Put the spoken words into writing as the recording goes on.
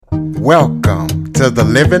Welcome to the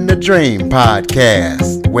Living the Dream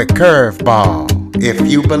podcast with Curveball. If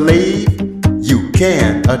you believe, you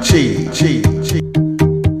can achieve.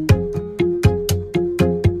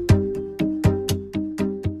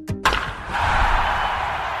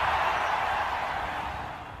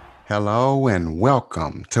 Hello and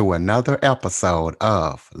welcome to another episode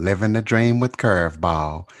of Living the Dream with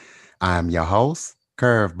Curveball. I'm your host,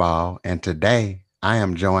 Curveball, and today I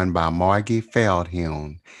am joined by Margie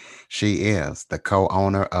Feldhune. She is the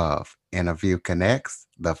co-owner of Interview Connects,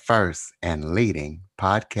 the first and leading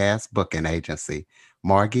podcast booking agency.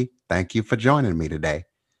 Margie, thank you for joining me today.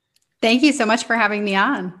 Thank you so much for having me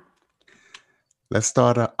on. Let's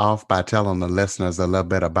start off by telling the listeners a little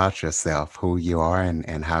bit about yourself, who you are,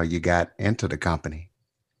 and how you got into the company.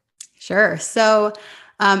 Sure. So,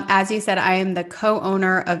 as you said, I am the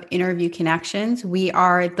co-owner of Interview Connections. We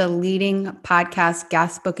are the leading podcast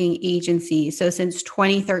guest booking agency. So since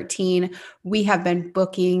 2013, we have been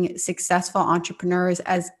booking successful entrepreneurs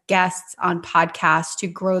as guests on podcasts to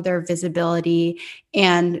grow their visibility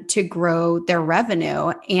and to grow their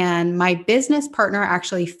revenue. And my business partner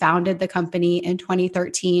actually founded the company in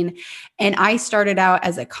 2013. And I started out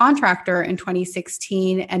as a contractor in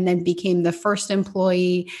 2016 and then became the first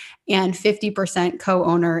employee and 50%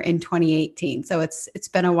 co-owner in 2018. So it's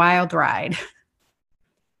been a wild ride.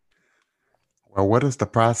 Well, what is the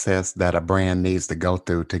process that a brand needs to go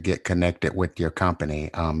through to get connected with your company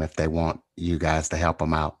if they want you guys to help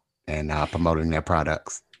them out and promoting their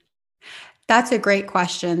products? That's a great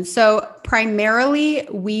question. So primarily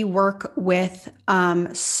we work with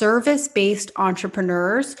service-based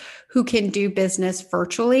entrepreneurs who can do business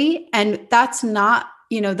virtually. And that's not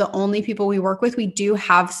the only people we work with. We do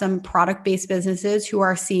have some product-based businesses who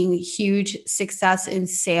are seeing huge success in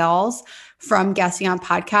sales from guesting on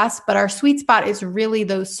podcasts, but our sweet spot is really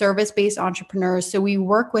those service-based entrepreneurs. So we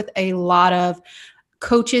work with a lot of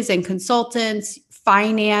coaches and consultants,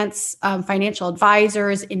 financial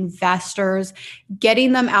advisors, investors,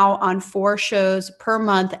 getting them out on 4 shows per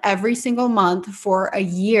month, every single month for a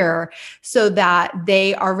year, so that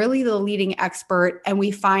they are really the leading expert. And we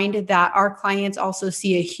find that our clients also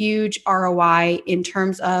see a huge ROI in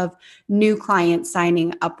terms of new clients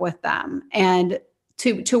signing up with them. And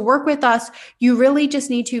to work with us, you really just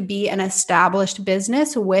need to be an established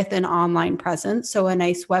business with an online presence, so a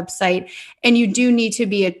nice website, and you do need to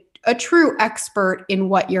be a true expert in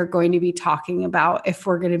what you're going to be talking about if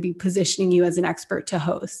we're going to be positioning you as an expert to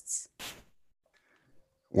hosts.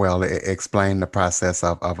 Well, explain the process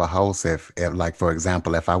of a host. If, like, for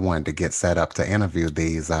example, if I wanted to get set up to interview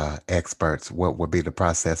these experts, what would be the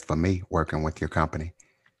process for me working with your company?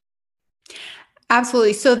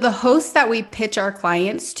 Absolutely. So the hosts that we pitch our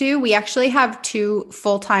clients to, we actually have 2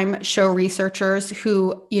 full-time show researchers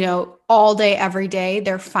who, all day, every day,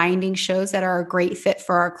 they're finding shows that are a great fit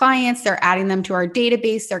for our clients. They're adding them to our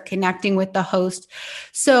database. They're connecting with the host.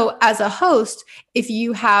 So as a host, if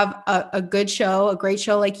you have a good show, a great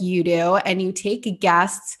show like you do, and you take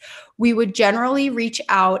guests, we would generally reach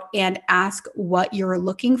out and ask what you're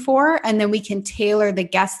looking for. And then we can tailor the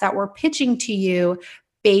guests that we're pitching to you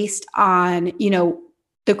based on,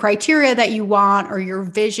 the criteria that you want or your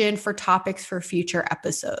vision for topics for future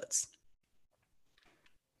episodes.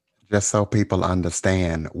 Just so people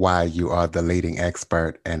understand why you are the leading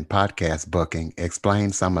expert in podcast booking,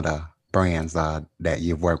 explain some of the brands that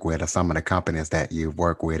you've worked with or some of the companies that you've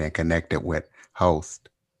worked with and connected with hosts.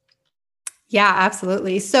 Yeah,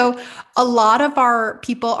 absolutely. So a lot of our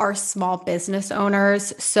people are small business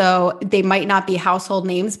owners. So they might not be household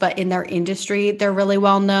names, but in their industry, they're really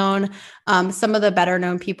well known. Some of the better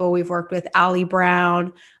known people we've worked with, Ali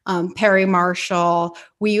Brown, Perry Marshall.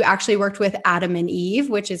 We actually worked with Adam and Eve,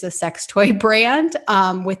 which is a sex toy brand,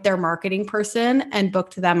 with their marketing person and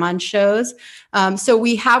booked them on shows. So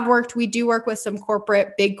we do work with some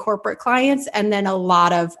big corporate clients, and then a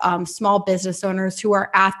lot of small business owners who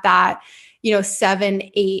are at that 7,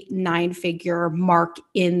 8, 9-figure mark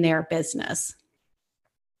in their business.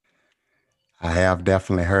 I have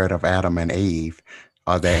definitely heard of Adam and Eve.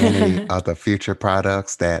 Are there any other future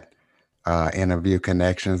products that Interview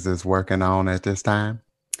Connections is working on at this time?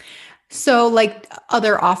 So like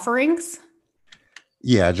other offerings?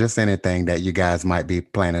 Yeah, just anything that you guys might be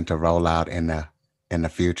planning to roll out in the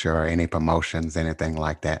future, or any promotions, anything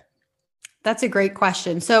like that. That's a great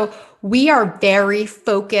question. So we are very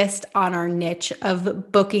focused on our niche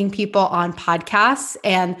of booking people on podcasts.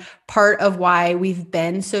 And part of why we've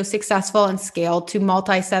been so successful and scaled to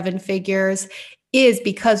multi 7 figures is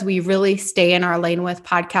because we really stay in our lane with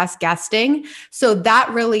podcast guesting. So that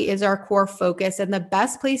really is our core focus. And the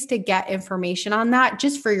best place to get information on that,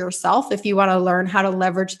 just for yourself, if you want to learn how to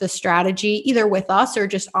leverage the strategy, either with us or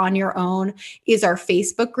just on your own, is our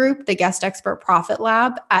Facebook group, the Guest Expert Profit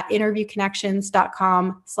Lab, at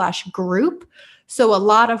interviewconnections.com/group. So a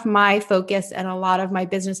lot of my focus and a lot of my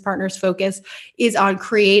business partners' focus is on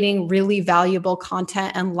creating really valuable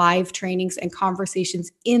content and live trainings and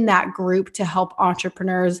conversations in that group to help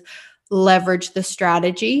entrepreneurs leverage the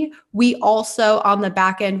strategy. We also, on the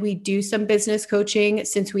back end, we do some business coaching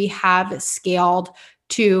since we have scaled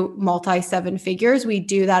to multi seven figures. We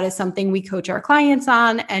do that as something we coach our clients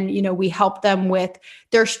on, and we help them with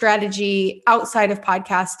their strategy outside of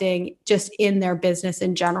podcasting, just in their business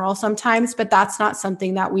in general sometimes, but that's not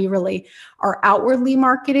something that we really are outwardly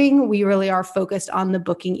marketing. We really are focused on the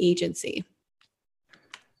booking agency.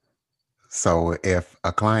 So if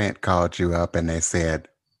a client called you up and they said,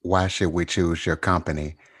 "Why should we choose your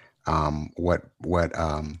company?" What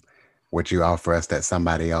would you offer us that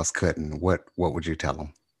somebody else couldn't? What would you tell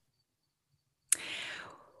them?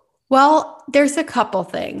 Well, there's a couple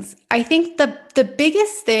things. I think the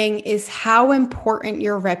biggest thing is how important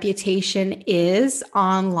your reputation is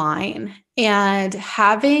online, and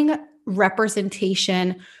having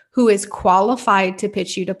representation who is qualified to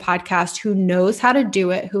pitch you to podcast, who knows how to do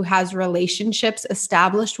it, who has relationships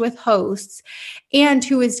established with hosts, and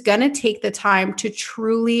who is going to take the time to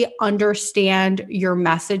truly understand your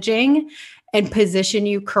messaging and position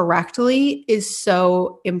you correctly is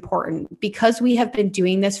so important. Because we have been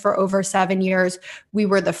doing this for over 7 years. We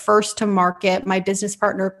were the first to market. My business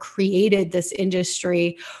partner created this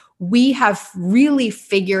industry. We have really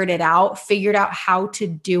figured out how to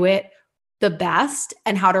do it the best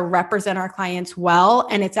and how to represent our clients well.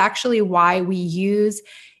 And it's actually why we use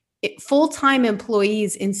full-time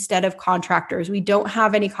employees instead of contractors. We don't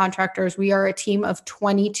have any contractors. We are a team of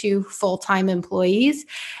 22 full-time employees.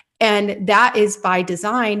 And that is by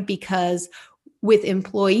design, because with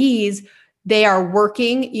employees, they are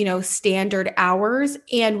working, standard hours,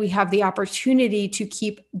 and we have the opportunity to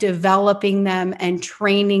keep developing them and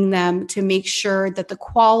training them to make sure that the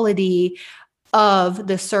quality of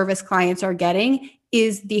the service clients are getting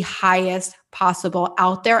is the highest possible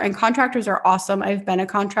out there. And contractors are awesome. I've been a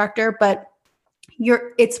contractor, but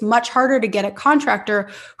it's much harder to get a contractor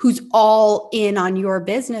who's all in on your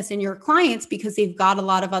business and your clients, because they've got a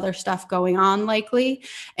lot of other stuff going on likely.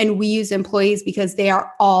 And we use employees because they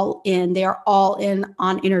are all in. They are all in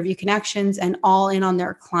on Interview Connections and all in on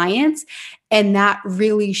their clients. And that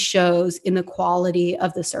really shows in the quality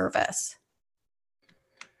of the service.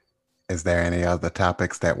 Is there any other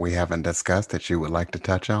topics that we haven't discussed that you would like to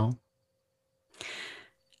touch on?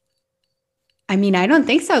 I mean, I don't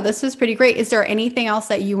think so. This was pretty great. Is there anything else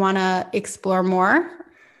that you want to explore more?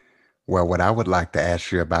 Well, what I would like to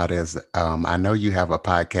ask you about is I know you have a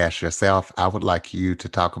podcast yourself. I would like you to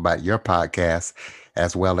talk about your podcast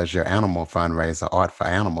as well as your animal fundraiser, Art for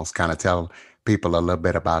Animals. Kind of tell people a little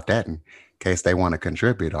bit about that in case they want to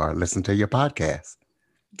contribute or listen to your podcast.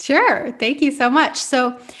 Sure. Thank you so much.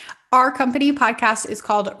 So, our company podcast is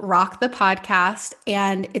called Rock the Podcast,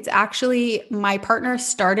 and it's actually, my partner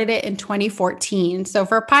started it in 2014. So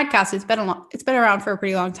for a podcast, it's been around for a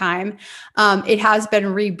pretty long time. It has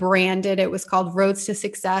been rebranded. It was called Roads to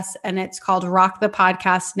Success, and it's called Rock the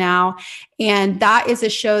Podcast now. And that is a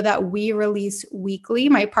show that we release weekly.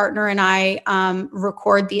 My partner and I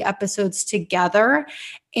record the episodes together,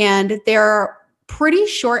 and they're pretty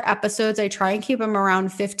short episodes. I try and keep them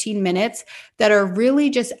around 15 minutes that are really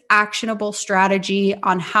just actionable strategy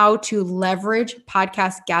on how to leverage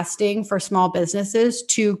podcast guesting for small businesses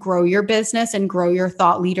to grow your business and grow your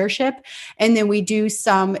thought leadership. And then we do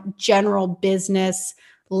some general business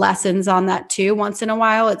lessons on that too. Once in a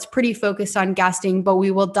while, it's pretty focused on guesting, but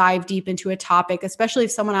we will dive deep into a topic, especially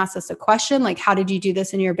if someone asks us a question like, how did you do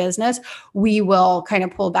this in your business? We will kind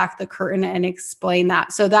of pull back the curtain and explain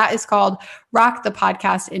that. So that is called Rock the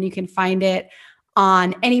Podcast, and you can find it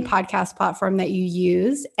on any podcast platform that you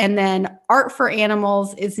use. And then Art for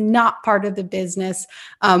Animals is not part of the business.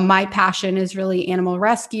 My passion is really animal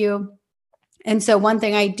rescue. And so one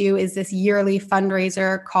thing I do is this yearly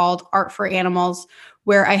fundraiser called Art for Animals,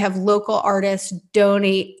 where I have local artists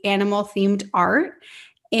donate animal themed art.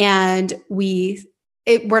 And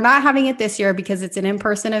we're not having it this year because it's an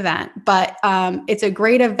in-person event, but it's a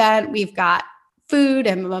great event. We've got food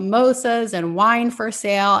and mimosas and wine for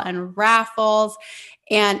sale and raffles.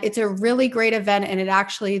 And it's a really great event. And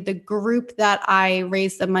the group that I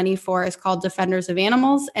raise the money for is called Defenders of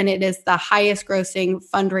Animals. And it is the highest grossing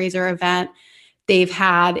fundraiser event they've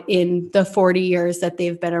had in the 40 years that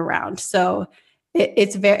they've been around. So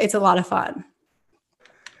It's a lot of fun.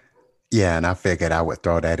 Yeah, and I figured I would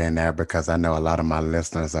throw that in there because I know a lot of my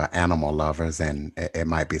listeners are animal lovers, and it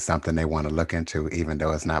might be something they want to look into, even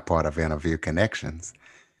though it's not part of Interview Connections.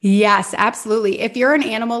 Yes, absolutely. If you're an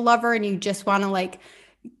animal lover and you just want to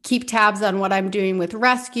keep tabs on what I'm doing with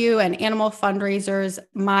rescue and animal fundraisers,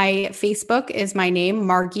 my Facebook is my name,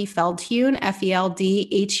 Margie Feldhun,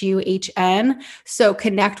 Feldhun. So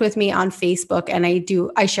connect with me on Facebook, and I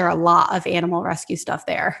share a lot of animal rescue stuff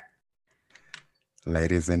there.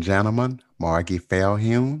 Ladies and gentlemen, Margie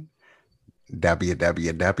Feldhun,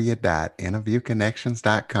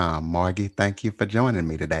 www.interviewconnections.com. Margie, thank you for joining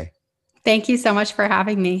me today. Thank you so much for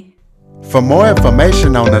having me. For more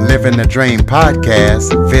information on the Living the Dream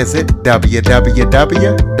podcast, visit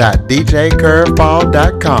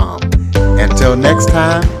www.djcurveball.com. Until next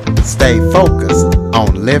time, stay focused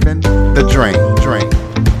on living the dream.